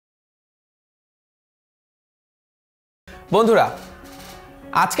বন্ধুরা,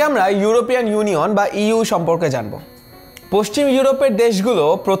 আজকে আমরা ইউরোপিয়ান ইউনিয়ন বা ইইউ সম্পর্কে জানব। পশ্চিম ইউরোপের দেশগুলো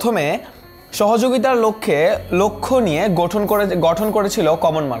প্রথমে সহযোগিতার লক্ষ্য নিয়ে গঠন করেছিল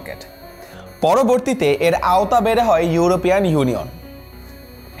কমন মার্কেট। পরবর্তীতে এর আওতা বেড়ে হয় ইউরোপিয়ান ইউনিয়ন।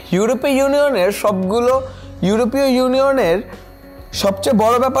 ইউরোপীয় ইউনিয়নের সবচেয়ে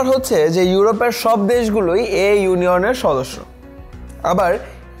বড় ব্যাপার হচ্ছে যে ইউরোপের সব দেশগুলোই এই ইউনিয়নের সদস্য। আবার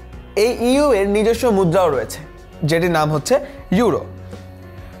এই ইইউ এর নিজস্ব মুদ্রাও রয়েছে, যেটির নাম হচ্ছে ইউরো।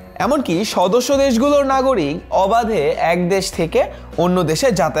 এমনকি সদস্য দেশগুলোর নাগরিক অবাধে এক দেশ থেকে অন্য দেশে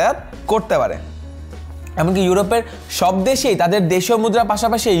যাতায়াত করতে পারে। এমনকি ইউরোপের সব দেশেই তাদের দেশীয় মুদ্রার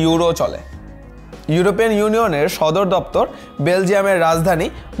পাশাপাশি ইউরো চলে। ইউরোপিয়ান ইউনিয়নের সদর দপ্তর বেলজিয়ামের রাজধানী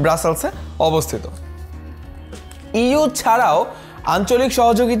ব্রাসেলসে অবস্থিত। ইইউ ছাড়াও আঞ্চলিক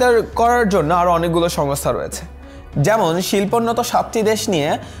সহযোগিতা করার জন্য আরও অনেকগুলো সংস্থা রয়েছে, যেমন শিল্পোন্নত 7টি দেশ নিয়ে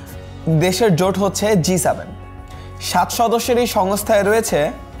দেশের জোট হচ্ছে G7। 7 সদস্যের এই সংস্থায় রয়েছে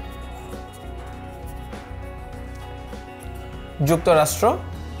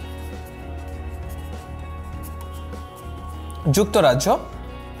যুক্তরাজ্য,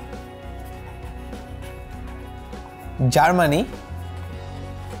 জার্মানি,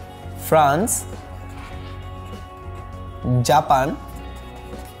 ফ্রান্স, জাপান,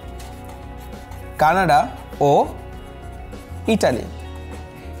 কানাডা ও ইটালি।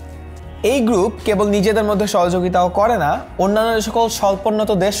 এই গ্রুপ কেবল নিজেদের মধ্যে সহযোগিতাও করে না, অন্যান্য যে সকল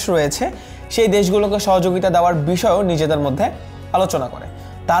স্বল্পোন্নত দেশ রয়েছে সেই দেশগুলোকে সহযোগিতা দেওয়ার বিষয়েও নিজেদের মধ্যে আলোচনা করে।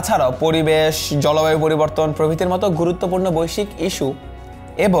 তাছাড়াও পরিবেশ, জলবায়ু পরিবর্তন প্রভৃতির মতো গুরুত্বপূর্ণ বৈশ্বিক ইস্যু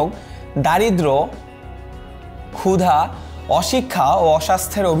এবং দারিদ্র্য, ক্ষুধা, অশিক্ষা ও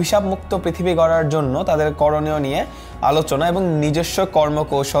অস্বাস্থ্যের অভিশাপমুক্ত পৃথিবী গড়ার জন্য তাদের করণীয় নিয়ে আলোচনা এবং নিজস্ব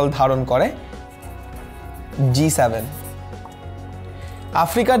কর্মকৌশল ধারণ করে G7।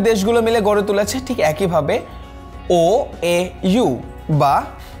 আফ্রিকার দেশগুলো মিলে গড়ে তুলেছে ঠিক একইভাবে OAU বা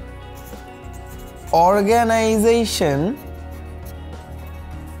অর্গানাইজেশন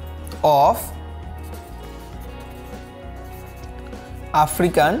অফ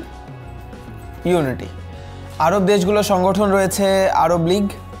আফ্রিকান ইউনিটি। আরব দেশগুলোর সংগঠন রয়েছে আরব লীগ।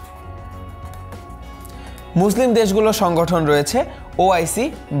 মুসলিম দেশগুলোর সংগঠন রয়েছে OIC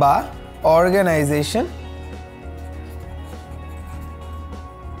বা অর্গানাইজেশন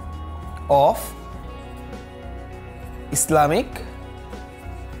অফ ইসলামিক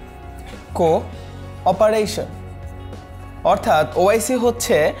কোঅপারেশন। অর্থাৎ OIC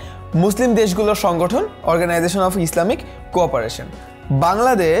হচ্ছে মুসলিম দেশগুলোর সংগঠন, organisation of Islamic cooperation.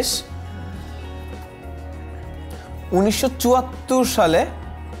 Bangladesh 1974 সালে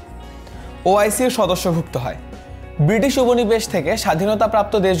OIC এর সদস্যভুক্ত হয়। ব্রিটিশ উপনিবেশ থেকে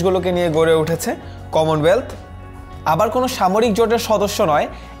স্বাধীনতাপ্রাপ্ত দেশগুলোকে নিয়ে গড়ে উঠেছে কমনওয়েলথ। আবার কোনো সামরিক জোটের সদস্য নয়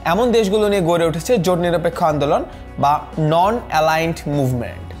এমন দেশগুলো নিয়ে গড়ে উঠেছে জোট নিরপেক্ষ আন্দোলন বা নন অ্যালাইন্ড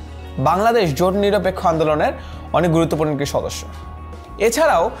মুভমেন্ট। বাংলাদেশ জোট নিরপেক্ষ আন্দোলনের অনেক গুরুত্বপূর্ণ একটি সদস্য।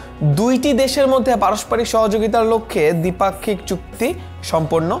 এছাড়াও 2টি দেশের মধ্যে পারস্পরিক সহযোগিতার লক্ষ্যে দ্বিপাক্ষিক চুক্তি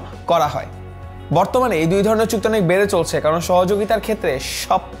সম্পন্ন করা হয়। বর্তমানে এই 2 ধরনের চুক্তি অনেক বেড়ে চলছে, কারণ সহযোগিতার ক্ষেত্রে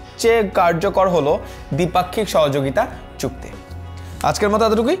সবচেয়ে কার্যকর হলো দ্বিপাক্ষিক সহযোগিতা চুক্তি। আজকের মতো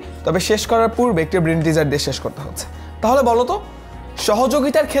এতটুকুই, তবে শেষ করার পূর্বে একটি ব্রেন টিজার দিয়ে শেষ করতে হচ্ছে। তাহলে বলো তো,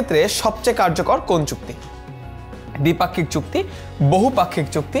 সহযোগিতার ক্ষেত্রে সবচেয়ে কার্যকর কোন চুক্তি? দ্বিপাক্ষিক চুক্তি, বহুপাক্ষিক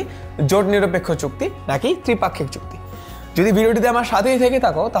চুক্তি, জোট নিরপেক্ষ চুক্তি নাকি ত্রিপাক্ষিক চুক্তি? যদি ভিডিওটিতে আমার সাথেই থেকে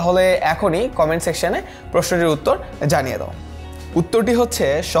থাকো তাহলে এখনই কমেন্ট সেকশনে প্রশ্নটির উত্তর জানিয়ে দাও। উত্তরটি হচ্ছে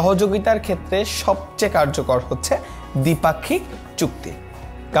সহযোগিতার ক্ষেত্রে সবচেয়ে কার্যকর হচ্ছে দ্বিপাক্ষিক চুক্তি,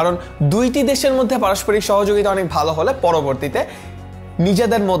 কারণ 2টি দেশের মধ্যে পারস্পরিক সহযোগিতা অনেক ভালো হলে পরবর্তীতে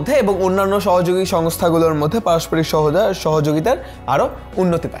নিজেদের মধ্যে এবং অন্যান্য সহযোগী সংস্থাগুলোর মধ্যে পারস্পরিক সহযোগিতার আরও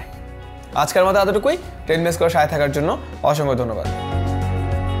উন্নতি পায়। আজকের মতো এতটুকুই। 10 মিনিট করে সাথে থাকার জন্য অসংখ্য ধন্যবাদ।